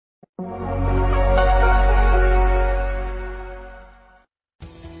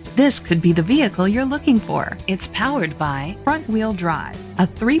This could be the vehicle you're looking for. It's powered by front-wheel drive, a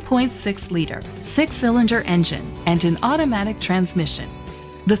 3.6-liter, 6-cylinder engine, and an automatic transmission.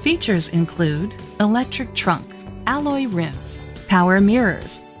 The features include electric trunk, alloy rims, power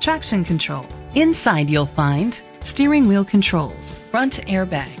mirrors, traction control. Inside you'll find steering wheel controls, front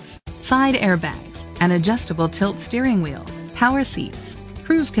airbags, side airbags, an adjustable tilt steering wheel, power seats,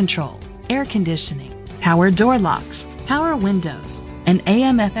 cruise control, air conditioning, power door locks, power windows, an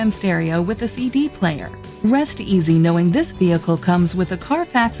AM/FM stereo with a CD player. Rest easy knowing this vehicle comes with a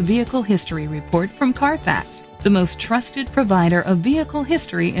Carfax Vehicle History Report from Carfax, the most trusted provider of vehicle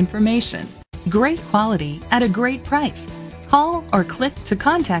history information. Great quality at a great price. Call or click to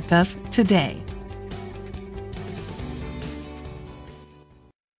contact us today.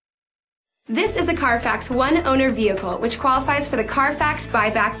 This is a Carfax one-owner vehicle which qualifies for the Carfax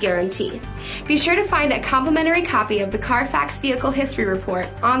buyback guarantee. Be sure to find a complimentary copy of the Carfax Vehicle History Report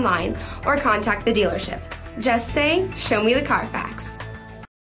online or contact the dealership. Just say, "Show me the Carfax."